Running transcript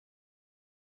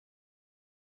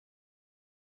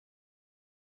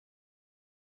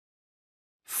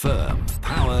FERM,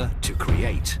 power to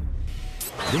create.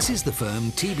 This is the FERM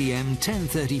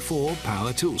TBM1034 power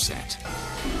toolset.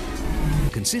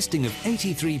 Consisting of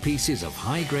 83 pieces of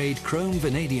high-grade chrome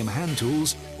vanadium hand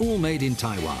tools, all made in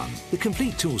Taiwan. The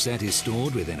complete toolset is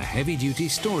stored within a heavy-duty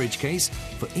storage case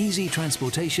for easy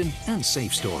transportation and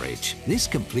safe storage. This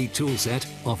complete toolset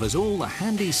offers all the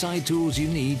handy side tools you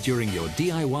need during your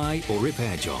DIY or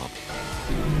repair job.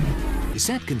 The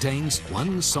set contains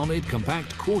one solid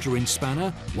compact 1/4-inch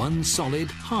spanner, one solid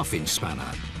 1/2-inch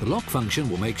spanner. The lock function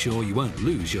will make sure you won't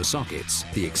lose your sockets.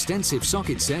 The extensive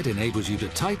socket set enables you to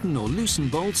tighten or loosen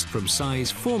bolts from size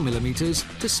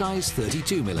 4mm to size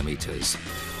 32mm.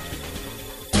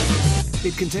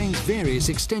 It contains various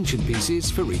extension pieces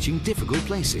for reaching difficult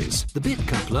places. The bit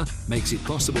coupler makes it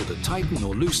possible to tighten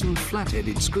or loosen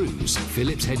flat-headed screws,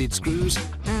 Phillips-headed screws,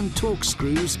 and Torx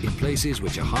screws in places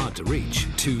which are hard to reach.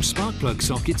 2 spark plug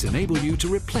sockets enable you to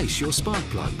replace your spark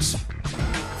plugs.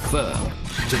 FERM,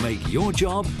 to make your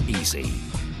job easy.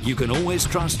 You can always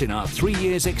trust in our 3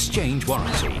 years exchange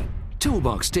warranty.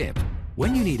 Toolbox tip.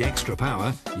 When you need extra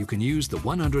power, you can use the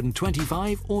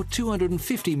 125 or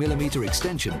 250mm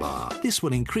extension bar. This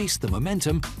will increase the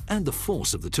momentum and the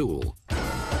force of the tool.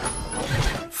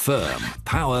 FERM,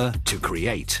 power to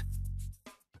create.